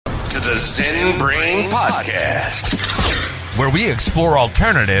the Zen Brain Podcast, where we explore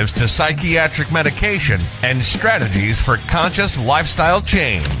alternatives to psychiatric medication and strategies for conscious lifestyle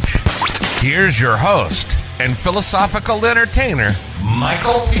change. Here's your host and philosophical entertainer,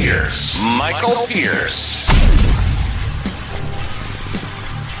 Michael Pierce. Michael Pierce.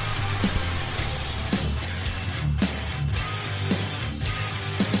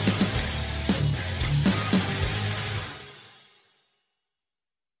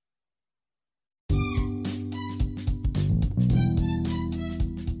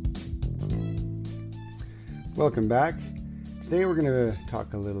 Welcome back. Today we're going to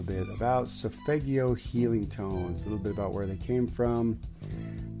talk a little bit about Solfeggio healing tones, a little bit about where they came from,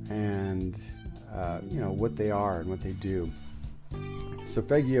 and what they are and what they do.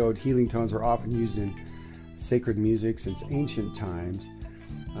 Solfeggio healing tones were often used in sacred music since ancient times.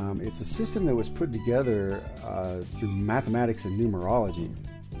 It's a system that was put together through mathematics and numerology.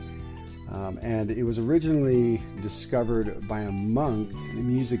 And it was originally discovered by a monk and a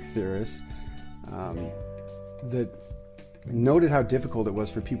music theorist that noted how difficult it was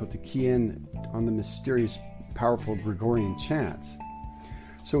for people to key in on the mysterious, powerful Gregorian chants.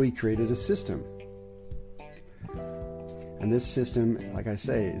 So he created a system. And this system, like I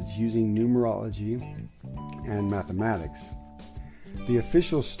say, is using numerology and mathematics. The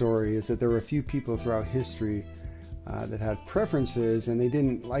official story is that there were a few people throughout history that had preferences, and they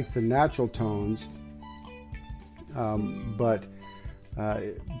didn't like the natural tones, but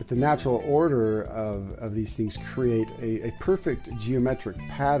the natural order of these things create a perfect geometric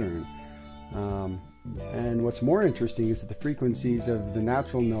pattern. And what's more interesting is that the frequencies of the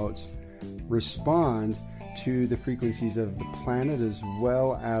natural notes respond to the frequencies of the planet as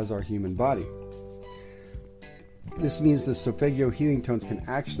well as our human body. This means the Solfeggio healing tones can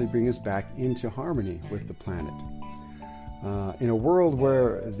actually bring us back into harmony with the planet. In a world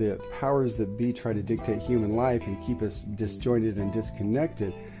where the powers that be try to dictate human life and keep us disjointed and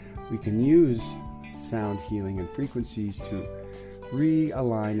disconnected, we can use sound healing and frequencies to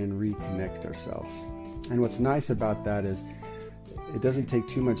realign and reconnect ourselves. And what's nice about that is it doesn't take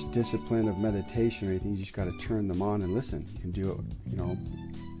too much discipline of meditation or anything. You just got to turn them on and listen. You can do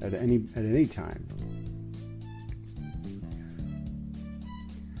it, at any time.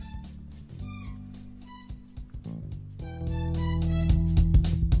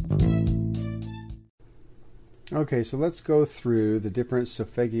 Okay, so let's go through the different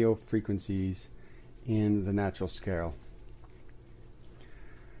Solfeggio frequencies in the natural scale.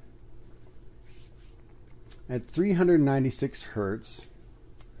 At 396 hertz,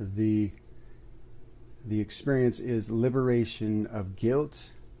 the experience is liberation of guilt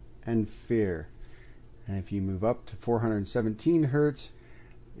and fear. And if you move up to 417 hertz,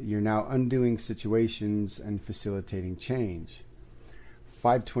 you're now undoing situations and facilitating change.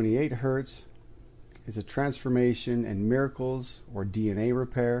 528 hertz is a transformation and miracles or DNA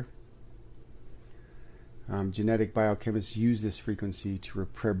repair. Genetic biochemists use this frequency to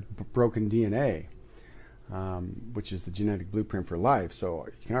repair broken DNA, which is the genetic blueprint for life. So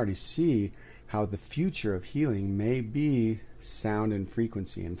you can already see how the future of healing may be sound and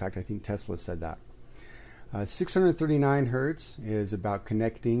frequency. In fact, I think Tesla said that. 639 hertz is about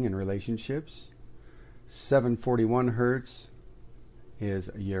connecting and relationships. 741 hertz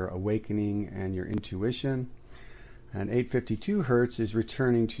is your awakening and your intuition. And 852 hertz is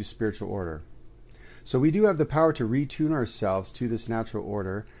returning to spiritual order. So we do have the power to retune ourselves to this natural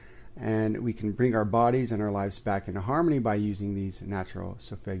order, and we can bring our bodies and our lives back into harmony by using these natural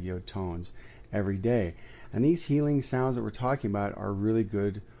Solfeggio tones every day. And these healing sounds that we're talking about are really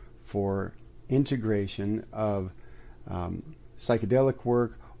good for integration of psychedelic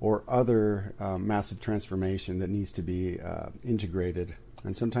work or other massive transformation that needs to be integrated.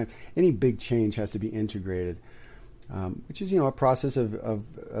 And sometimes any big change has to be integrated, which is, a process of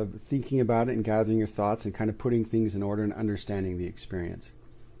thinking about it and gathering your thoughts and kind of putting things in order and understanding the experience.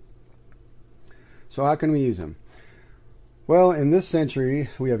 So how can we use them? Well, in this century,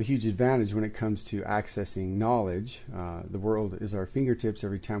 we have a huge advantage when it comes to accessing knowledge. The world is our fingertips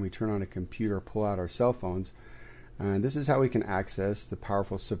every time we turn on a computer or pull out our cell phones. And this is how we can access the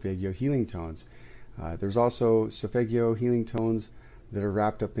powerful Solfeggio healing tones. There's also Solfeggio healing tones that are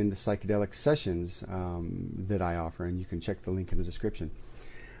wrapped up into psychedelic sessions that I offer, and you can check the link in the description.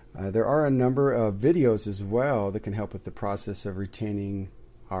 There are a number of videos as well that can help with the process of retaining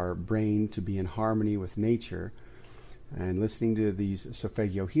our brain to be in harmony with nature. And listening to these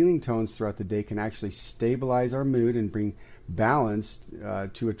Solfeggio healing tones throughout the day can actually stabilize our mood and bring balance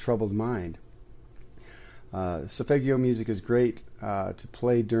to a troubled mind. Solfeggio music is great to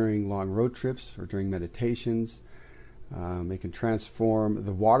play during long road trips or during meditations. They can transform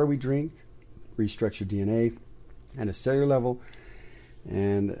the water we drink, restructure DNA at a cellular level,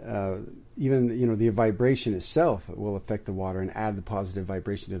 and even the vibration itself will affect the water and add the positive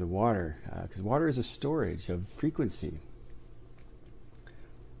vibration to the water, because water is a storage of frequency.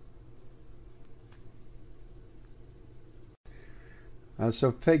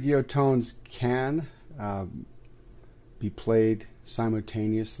 Sophegio tones can be played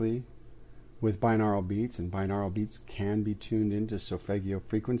simultaneously with binaural beats, and binaural beats can be tuned into Solfeggio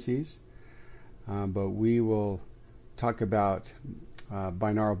frequencies. But we will talk about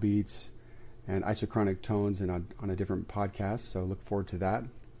binaural beats and isochronic tones on a different podcast, so look forward to that.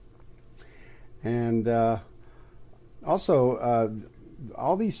 And also,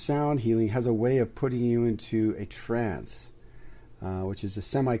 all these sound healing has a way of putting you into a trance, which is a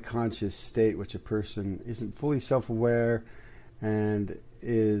semi-conscious state which a person isn't fully self-aware and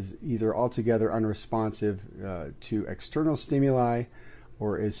is either altogether unresponsive to external stimuli,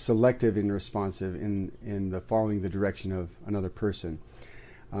 or is selective and responsive in the following the direction of another person.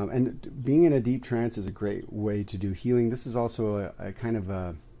 And being in a deep trance is a great way to do healing. This is also a kind of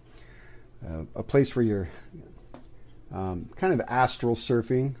a place where you're kind of astral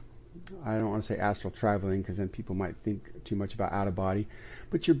surfing. I don't want to say astral traveling, because then people might think too much about out of body,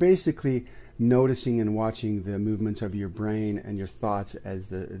 but you're basically noticing and watching the movements of your brain and your thoughts as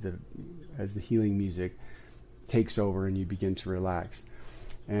the healing music takes over and you begin to relax.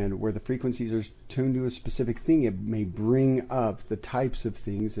 And where the frequencies are tuned to a specific thing, it may bring up the types of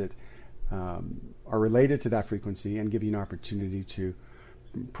things that are related to that frequency and give you an opportunity to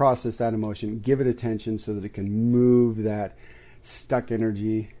process that emotion, give it attention so that it can move that stuck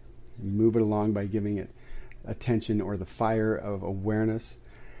energy, move it along by giving it attention or the fire of awareness.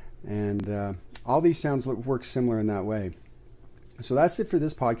 And all these sounds work similar in that way. So that's it for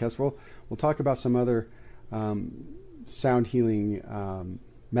this podcast. We'll talk about some other sound healing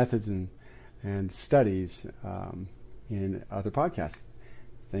methods and studies in other podcasts.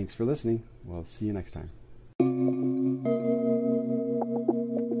 Thanks for listening. We'll see you next time.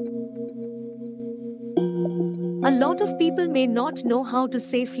 A lot of people may not know how to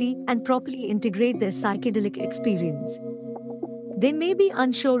safely and properly integrate their psychedelic experience. They may be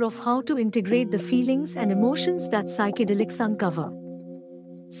unsure of how to integrate the feelings and emotions that psychedelics uncover.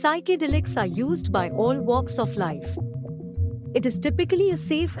 Psychedelics are used by all walks of life. It is typically a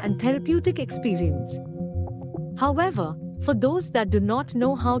safe and therapeutic experience. However, for those that do not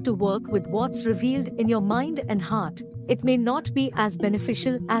know how to work with what's revealed in your mind and heart, it may not be as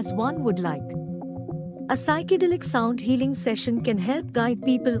beneficial as one would like. A psychedelic sound healing session can help guide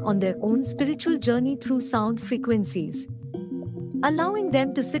people on their own spiritual journey through sound frequencies, allowing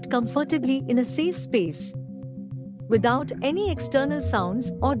them to sit comfortably in a safe space without any external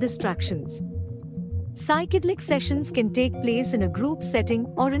sounds or distractions. Psychedelic sessions can take place in a group setting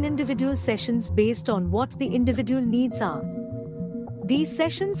or in individual sessions based on what the individual needs are. These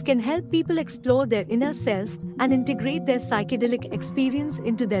sessions can help people explore their inner self and integrate their psychedelic experience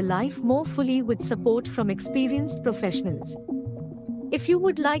into their life more fully with support from experienced professionals. If you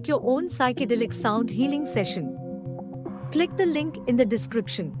would like your own psychedelic sound healing session, click the link in the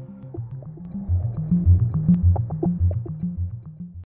description.